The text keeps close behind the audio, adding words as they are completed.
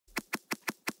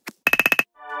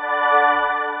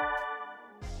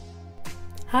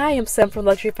Hi, I'm Sam from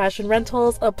Luxury Fashion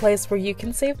Rentals, a place where you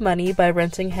can save money by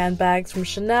renting handbags from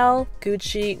Chanel,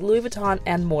 Gucci, Louis Vuitton,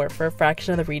 and more for a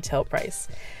fraction of the retail price.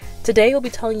 Today, we'll be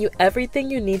telling you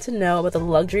everything you need to know about the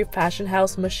luxury fashion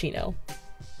house Moschino.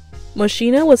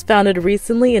 Moschino was founded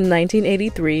recently in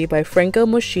 1983 by Franco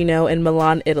Moschino in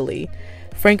Milan, Italy.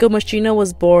 Franco Moschino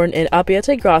was born in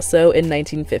Abbiategrasso in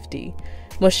 1950.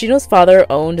 Moschino's father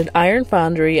owned an iron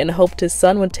foundry and hoped his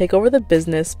son would take over the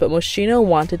business, but Moschino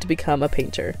wanted to become a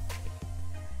painter.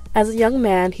 As a young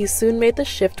man, he soon made the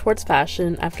shift towards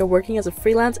fashion after working as a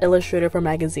freelance illustrator for a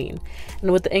magazine,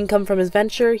 and with the income from his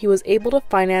venture, he was able to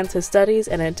finance his studies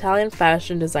at an Italian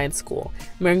fashion design school,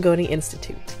 Marangoni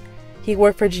Institute. He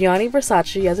worked for Gianni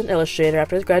Versace as an illustrator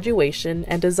after his graduation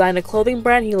and designed a clothing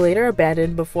brand he later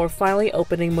abandoned before finally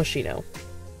opening Moschino.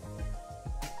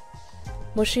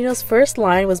 Moschino's first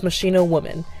line was Moschino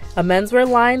Woman. A menswear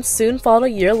line soon followed a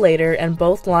year later, and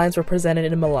both lines were presented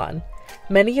in Milan.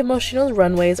 Many of Moschino's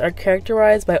runways are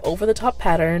characterized by over-the-top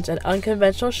patterns and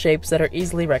unconventional shapes that are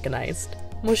easily recognized.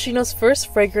 Moschino's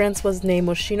first fragrance was named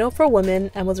Moschino for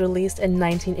Women and was released in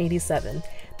 1987.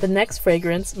 The next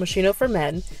fragrance, Moschino for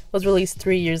Men, was released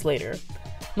 3 years later.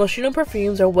 Moschino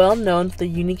perfumes are well known for their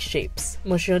unique shapes.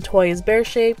 Moschino Toy is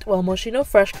bear-shaped, while Moschino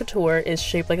Fresh Couture is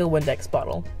shaped like a Windex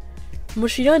bottle.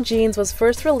 Moschino Jeans was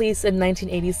first released in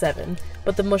 1987,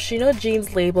 but the Moschino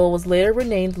Jeans label was later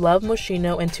renamed Love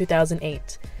Moschino in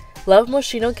 2008. Love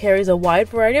Moschino carries a wide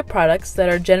variety of products that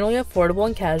are generally affordable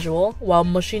and casual, while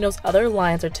Moschino's other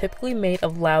lines are typically made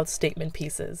of loud statement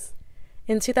pieces.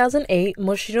 In 2008,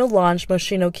 Moschino launched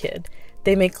Moschino Kid.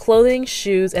 They make clothing,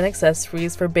 shoes, and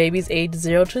accessories for babies aged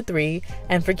 0 to 3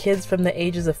 and for kids from the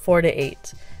ages of 4 to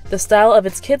 8. The style of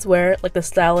its kids' wear, like the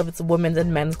style of its women's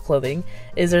and men's clothing,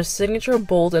 is their signature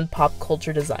bold and pop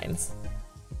culture designs.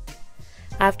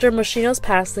 After Moschino's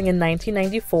passing in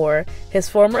 1994, his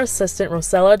former assistant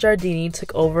Rossella Giardini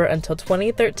took over until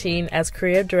 2013 as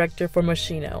creative director for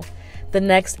Moschino. The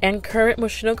next and current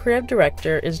Moschino creative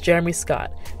director is Jeremy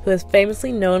Scott, who is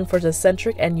famously known for his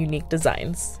eccentric and unique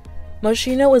designs.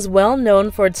 Moschino is well known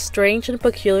for its strange and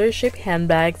peculiar shaped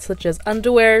handbags such as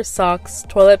underwear, socks,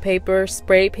 toilet paper,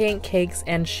 spray paint, cakes,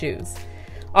 and shoes.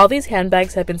 All these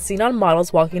handbags have been seen on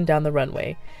models walking down the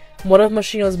runway. One of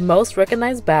Moschino's most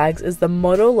recognized bags is the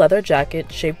Moto leather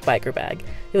jacket shaped biker bag.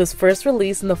 It was first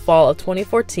released in the fall of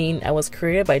 2014 and was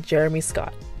created by Jeremy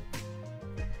Scott.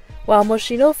 While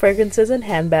Moschino fragrances and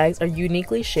handbags are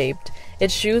uniquely shaped,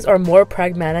 its shoes are more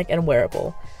pragmatic and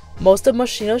wearable. Most of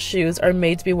Moschino's shoes are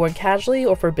made to be worn casually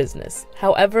or for business.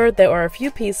 However, there are a few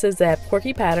pieces that have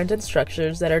quirky patterns and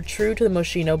structures that are true to the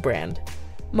Moschino brand.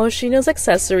 Moschino's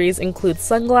accessories include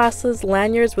sunglasses,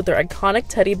 lanyards with their iconic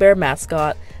teddy bear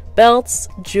mascot, belts,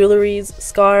 jewelries,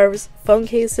 scarves, phone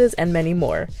cases, and many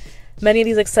more. Many of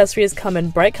these accessories come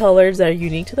in bright colors that are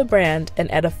unique to the brand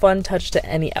and add a fun touch to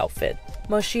any outfit.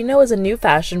 Moschino is a new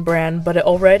fashion brand, but it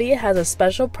already has a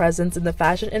special presence in the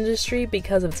fashion industry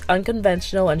because of its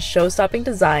unconventional and show-stopping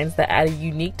designs that add a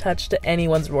unique touch to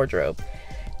anyone's wardrobe.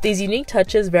 These unique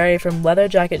touches vary from leather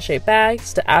jacket-shaped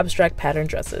bags to abstract pattern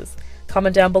dresses.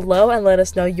 Comment down below and let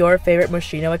us know your favorite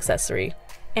Moschino accessory.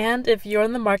 And if you're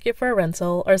in the market for a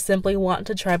rental or simply want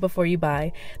to try before you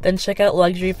buy, then check out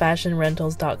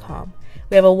luxuryfashionrentals.com.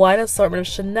 We have a wide assortment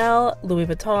of Chanel, Louis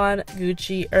Vuitton,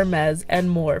 Gucci, Hermes, and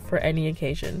more for any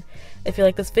occasion. If you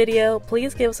like this video,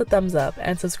 please give us a thumbs up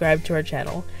and subscribe to our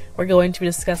channel. We're going to be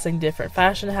discussing different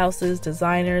fashion houses,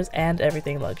 designers, and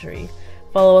everything luxury.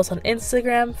 Follow us on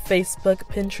Instagram, Facebook,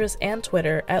 Pinterest, and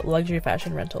Twitter at Luxury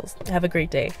Fashion Rentals. Have a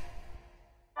great day.